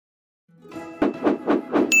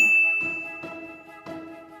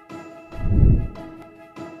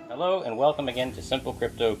Hello and welcome again to Simple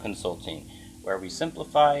Crypto Consulting, where we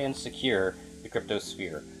simplify and secure the crypto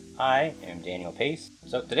sphere. I am Daniel Pace.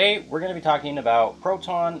 So today we're going to be talking about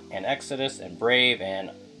Proton and Exodus and Brave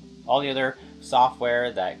and all the other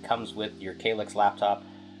software that comes with your Calix laptop.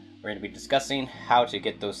 We're going to be discussing how to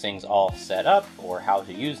get those things all set up or how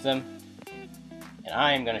to use them. And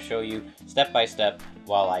I am going to show you step by step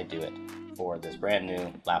while I do it for this brand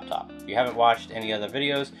new laptop. If you haven't watched any other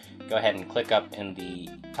videos, go ahead and click up in the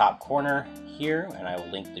top corner here and I will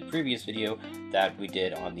link the previous video that we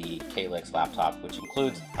did on the Calix laptop, which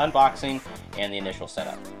includes unboxing and the initial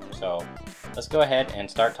setup. So let's go ahead and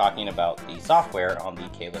start talking about the software on the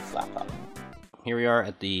Calix laptop. Here we are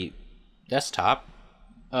at the desktop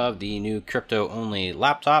of the new crypto-only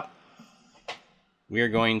laptop. We are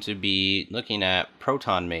going to be looking at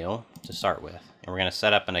ProtonMail to start with, and we're going to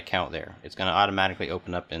set up an account there. It's going to automatically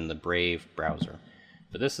open up in the Brave browser.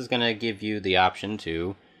 But this is going to give you the option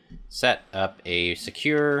to set up a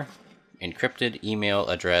secure encrypted email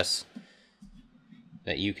address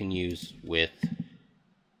that you can use with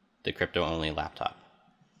the crypto-only laptop.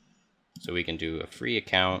 So we can do a free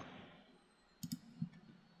account,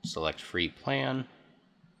 select free plan,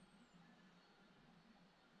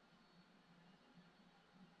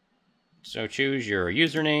 so choose your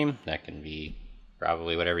username. That can be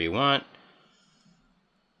probably whatever you want.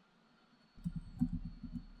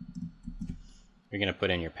 You're going to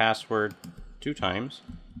put in your password 2 times.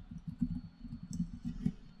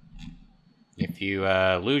 If you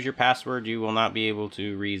lose your password, you will not be able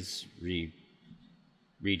to read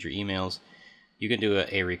your emails. You can do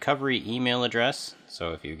a recovery email address.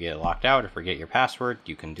 So if you get locked out or forget your password,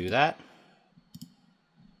 you can do that.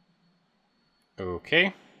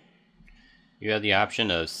 Okay. You have the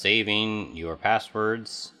option of saving your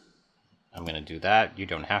passwords. I'm going to do that. You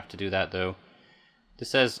don't have to do that though. This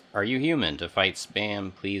says, are you human? To fight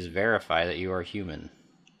spam, please verify that you are human.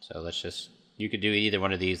 So you could do either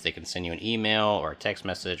one of these. They can send you an email or a text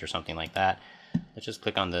message or something like that. Let's just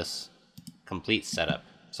click on this complete setup.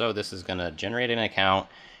 So this is going to generate an account,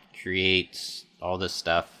 create all this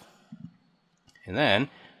stuff. And then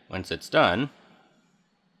once it's done,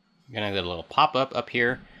 you're going to get a little pop-up up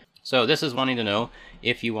here. So this is wanting to know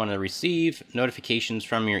if you want to receive notifications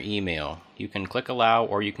from your email. You can click allow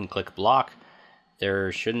or you can click block.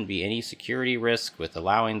 There shouldn't be any security risk with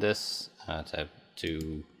allowing this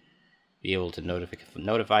to be able to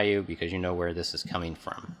notify you because you know where this is coming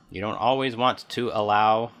from. You don't always want to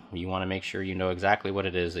allow. You want to make sure you know exactly what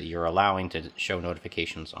it is that you're allowing to show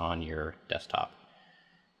notifications on your desktop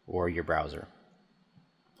or your browser.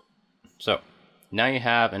 So now you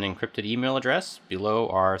have an encrypted email address. Below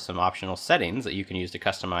are some optional settings that you can use to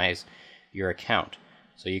customize your account.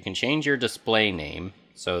 So you can change your display name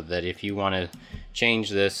so that if you want to change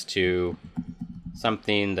this to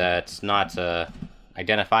something that's not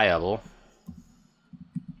identifiable,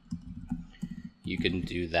 you can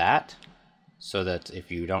do that. So that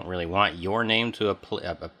if you don't really want your name to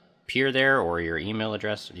appear there or your email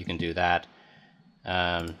address, you can do that.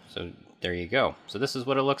 So there you go. So this is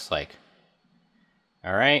what it looks like.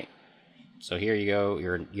 All right, so here you go.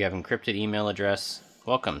 You have encrypted email address.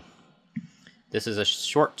 Welcome. This is a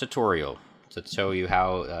short tutorial to show you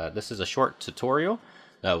how. This is a short tutorial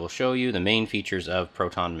that will show you the main features of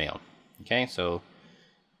ProtonMail. Okay, so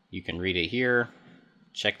you can read it here.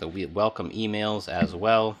 Check the welcome emails as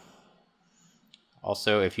well.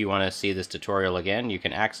 Also, if you want to see this tutorial again, you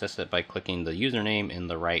can access it by clicking the username in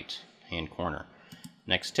the right-hand corner.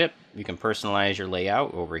 Next tip, you can personalize your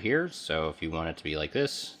layout over here. So if you want it to be like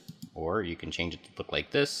this, or you can change it to look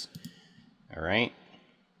like this. All right.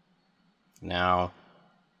 Now,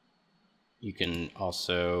 you can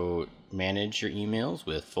also manage your emails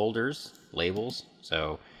with folders, labels.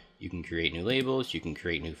 So you can create new labels, you can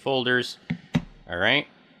create new folders. All right.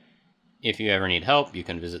 If you ever need help, you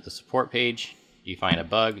can visit the support page. If you find a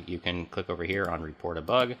bug, you can click over here on report a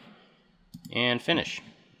bug and finish.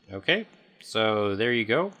 Okay. So there you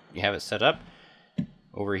go. You have it set up.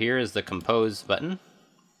 Over here is the compose button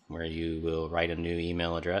where you will write a new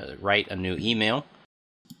email address, write a new email.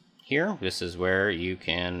 Here, this is where you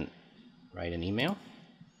can write an email.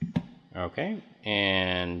 Okay,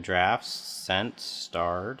 and drafts, sent,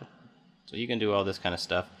 starred. So you can do all this kind of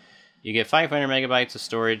stuff. You get 500 megabytes of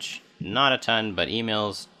storage, not a ton, but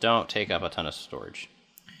emails don't take up a ton of storage.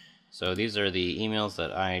 So these are the emails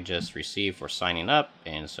that I just received for signing up,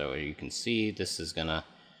 and so you can see this is gonna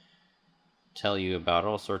tell you about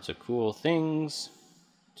all sorts of cool things.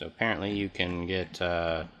 So apparently you can get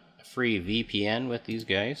a free VPN with these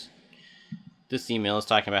guys. This email is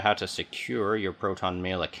talking about how to secure your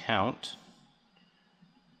ProtonMail account.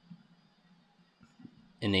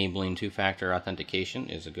 enabling two-factor authentication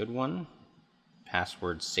is a good one.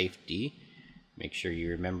 Password safety. Make sure you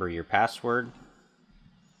remember your password.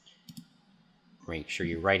 Make sure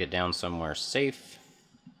you write it down somewhere safe.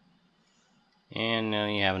 And now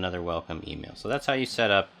you have another welcome email. So that's how you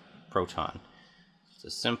set up Proton. It's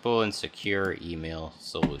a simple and secure email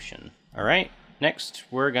solution. All right, next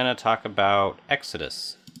we're gonna talk about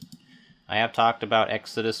Exodus. I have talked about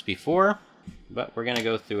Exodus before, but we're gonna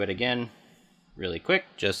go through it again really quick,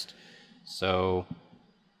 just so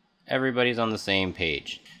everybody's on the same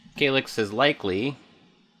page. Calix has likely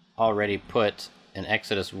already put an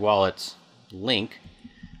Exodus wallet link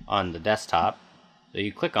on the desktop. So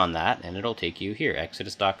you click on that and it'll take you here,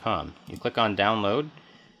 exodus.com. You click on download,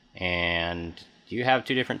 and you have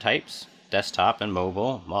two different types, desktop and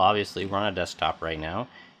mobile. Well, obviously we're on a desktop right now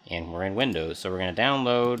and we're in Windows. So we're going to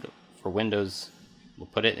download for Windows. We'll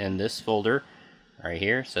put it in this folder right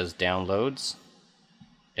here. It says downloads.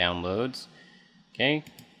 Downloads. Okay,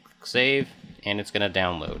 click save, and it's going to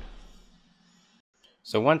download.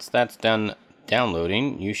 So once that's done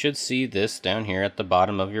downloading, you should see this down here at the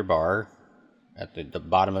bottom of your bar, at the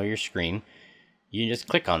bottom of your screen. You just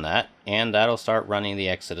click on that, and that'll start running the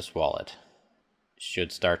Exodus wallet.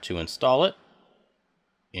 Should start to install it,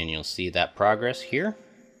 and you'll see that progress here.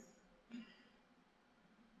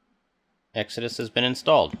 Exodus has been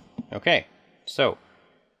installed. Okay, so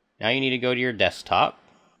now you need to go to your desktop.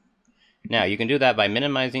 Now you can do that by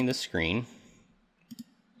minimizing the screen,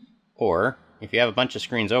 or if you have a bunch of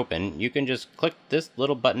screens open, you can just click this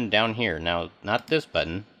little button down here. Now, not this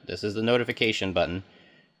button. This is the notification button.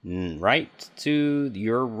 Right to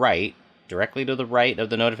your right, directly to the right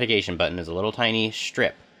of the notification button, is a little tiny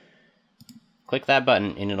strip. Click that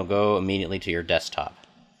button and it'll go immediately to your desktop.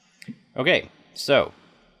 Okay, so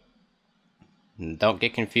don't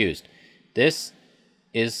get confused. This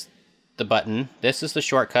is the button. This is the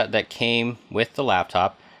shortcut that came with the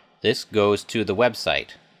laptop. This goes to the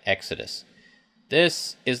website, Exodus.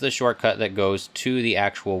 This is the shortcut that goes to the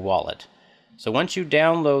actual wallet. So once you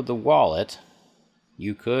download the wallet,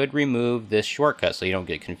 you could remove this shortcut so you don't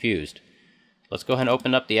get confused. Let's go ahead and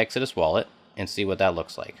open up the Exodus wallet and see what that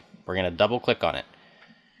looks like. We're going to double click on it.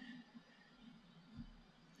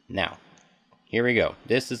 Now, here we go.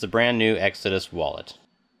 This is the brand new Exodus wallet.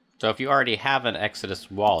 So if you already have an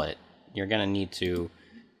Exodus wallet, you're going to need to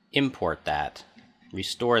import that,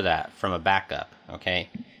 restore that from a backup, okay?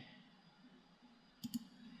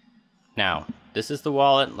 Now, this is the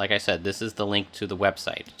wallet. Like I said, this is the link to the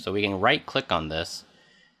website. So we can right-click on this,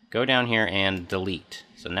 go down here and delete.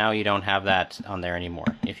 So now you don't have that on there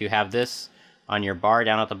anymore. If you have this on your bar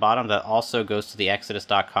down at the bottom, that also goes to the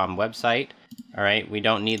exodus.com website. All right, we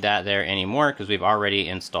don't need that there anymore because we've already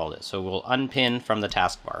installed it. So we'll unpin from the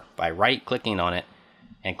taskbar by right-clicking on it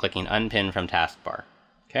and clicking unpin from taskbar.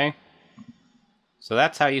 Okay? So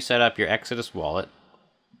that's how you set up your Exodus wallet.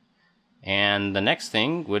 And the next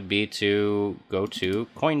thing would be to go to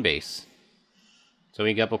Coinbase. So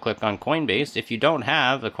we double click on Coinbase. If you don't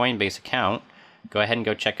have a Coinbase account, go ahead and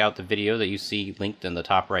go check out the video that you see linked in the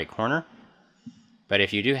top right corner. But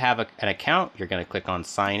if you do have an account, you're going to click on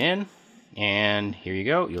sign in, and here you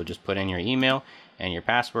go. You'll just put in your email and your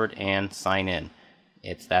password and sign in.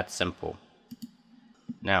 It's that simple.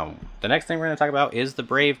 Now, the next thing we're going to talk about is the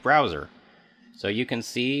Brave browser. So you can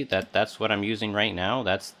see that that's what I'm using right now.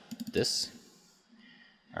 That's this.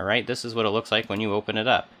 All right, this is what it looks like when you open it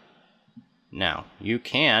up. Now, you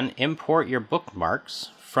can import your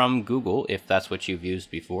bookmarks from Google if that's what you've used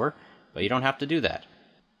before, but you don't have to do that.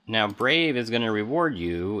 Now, Brave is going to reward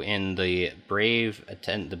you in the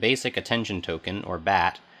the basic attention token, or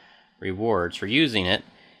BAT, rewards for using it.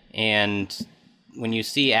 And when you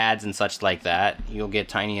see ads and such like that, you'll get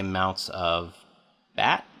tiny amounts of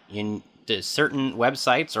BAT. Certain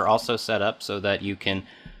websites are also set up so that you can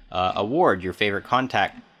award your favorite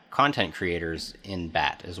content creators in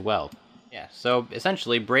BAT as well. Yeah, so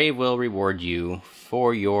essentially Brave will reward you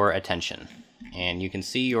for your attention. And you can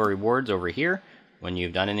see your rewards over here. When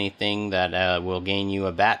you've done anything that will gain you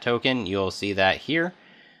a BAT token, you'll see that here.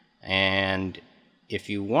 And if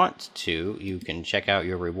you want to, you can check out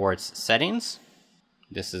your rewards settings.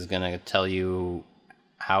 This is going to tell you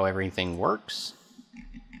how everything works.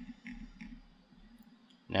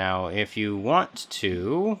 Now, if you want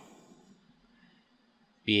to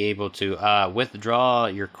be able to withdraw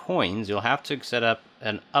your coins, you'll have to set up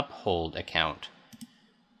an Uphold account.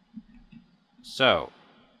 So,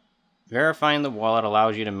 verifying the wallet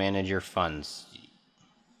allows you to manage your funds.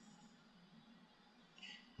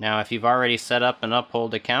 Now, if you've already set up an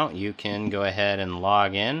Uphold account, you can go ahead and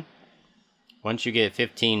log in. Once you get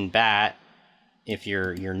 15 BAT, if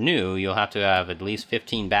you're new, you'll have to have at least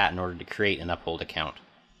 15 BAT in order to create an Uphold account.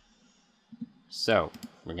 So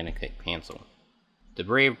we're going to click cancel. The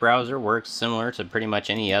Brave browser works similar to pretty much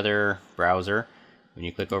any other browser. When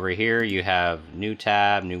you click over here, you have new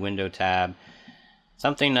tab, new window tab.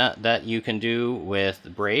 Something that you can do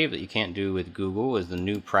with Brave that you can't do with Google is the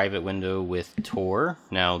new private window with Tor.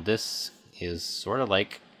 Now this is sort of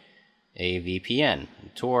like a VPN.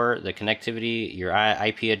 Tor, the connectivity, your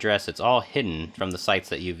IP address, it's all hidden from the sites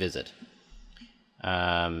that you visit.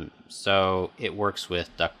 So it works with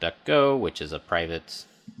DuckDuckGo, which is a private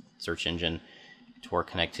search engine, Tor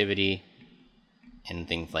connectivity, and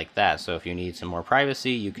things like that. So if you need some more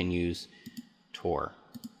privacy, you can use Tor.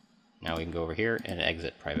 Now we can go over here and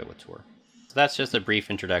exit private with Tor. So that's just a brief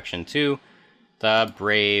introduction to the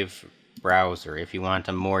Brave browser. If you want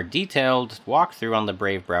a more detailed walkthrough on the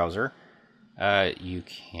Brave browser, you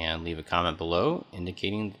can leave a comment below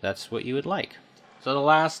indicating that's what you would like. So the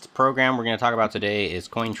last program we're going to talk about today is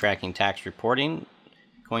coin tracking tax reporting,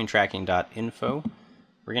 cointracking.info.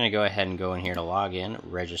 We're going to go ahead and go in here to log in,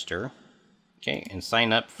 register, okay, and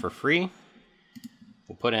sign up for free.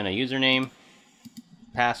 We'll put in a username,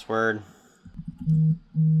 password,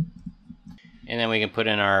 and then we can put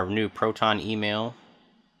in our new Proton email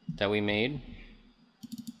that we made.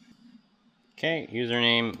 Okay,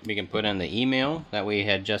 username, we can put in the email that we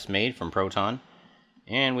had just made from Proton,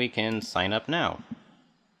 and we can sign up now.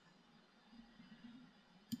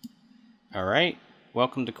 Alright,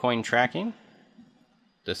 welcome to coin tracking.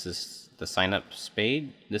 This is the sign up page.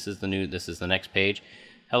 This is the next page.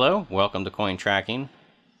 Hello, welcome to coin tracking.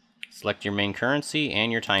 Select your main currency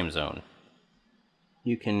and your time zone.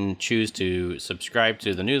 You can choose to subscribe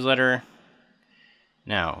to the newsletter.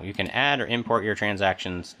 Now, you can add or import your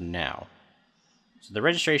transactions now. So the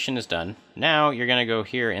registration is done. Now you're going to go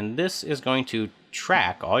here, and this is going to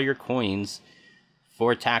track all your coins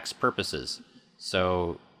for tax purposes.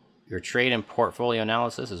 So your trade and portfolio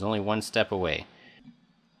analysis is only one step away.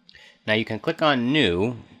 Now you can click on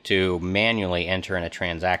New to manually enter in a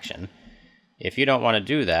transaction. If you don't want to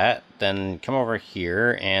do that, then come over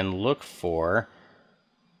here and look for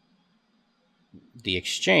the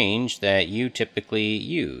exchange that you typically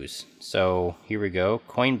use. So here we go,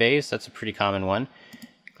 Coinbase, that's a pretty common one.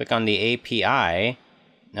 Click on the API.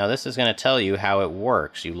 Now this is going to tell you how it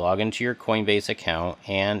works. You log into your Coinbase account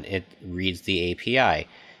and it reads the API.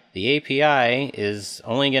 The API is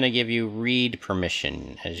only going to give you read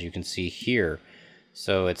permission, as you can see here.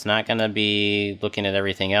 So it's not going to be looking at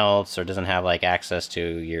everything else, or doesn't have like access to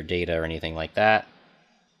your data or anything like that.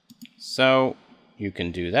 So you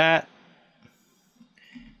can do that.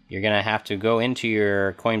 You're going to have to go into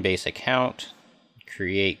your Coinbase account,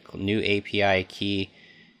 create new API key,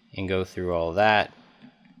 and go through all that.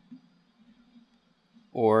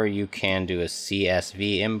 Or you can do a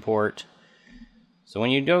CSV import. So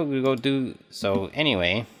when you so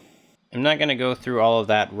anyway, I'm not going to go through all of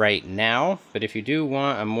that right now, but if you do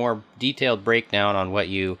want a more detailed breakdown on what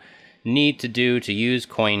you need to do to use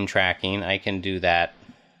coin tracking, I can do that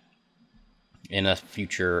in a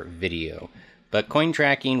future video. But coin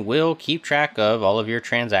tracking will keep track of all of your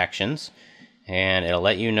transactions, and it'll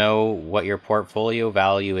let you know what your portfolio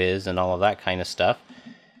value is and all of that kind of stuff.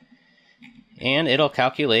 And it'll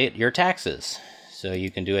calculate your taxes, so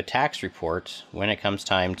you can do a tax report when it comes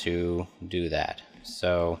time to do that.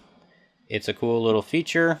 So it's a cool little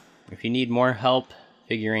feature. If you need more help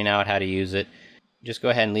figuring out how to use it, just go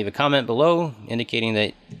ahead and leave a comment below indicating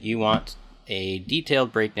that you want a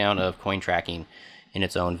detailed breakdown of coin tracking in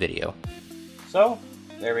its own video. So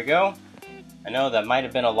there we go. I know that might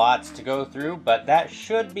have been a lot to go through, but that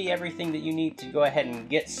should be everything that you need to go ahead and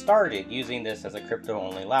get started using this as a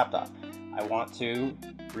crypto-only laptop. I want to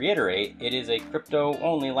reiterate, it is a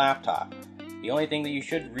crypto-only laptop. The only thing that you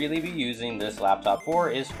should really be using this laptop for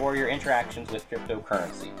is for your interactions with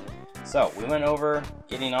cryptocurrency. So we went over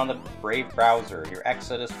getting on the Brave browser, your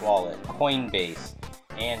Exodus wallet, Coinbase,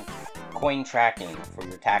 and coin tracking for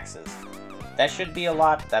your taxes. That should be a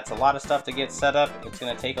lot. That's a lot of stuff to get set up. It's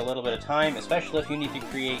going to take a little bit of time, especially if you need to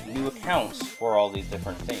create new accounts for all these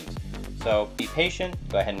different things. So be patient,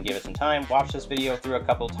 go ahead and give it some time, watch this video through a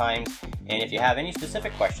couple times, and if you have any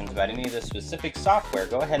specific questions about any of the specific software,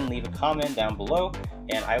 go ahead and leave a comment down below,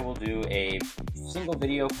 and I will do a single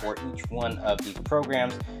video for each one of these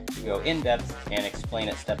programs to go in depth and explain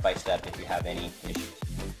it step by step if you have any issues.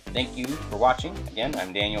 Thank you for watching. Again,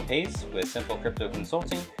 I'm Daniel Pace with Simple Crypto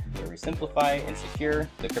Consulting, where we simplify and secure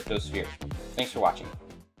the crypto sphere. Thanks for watching.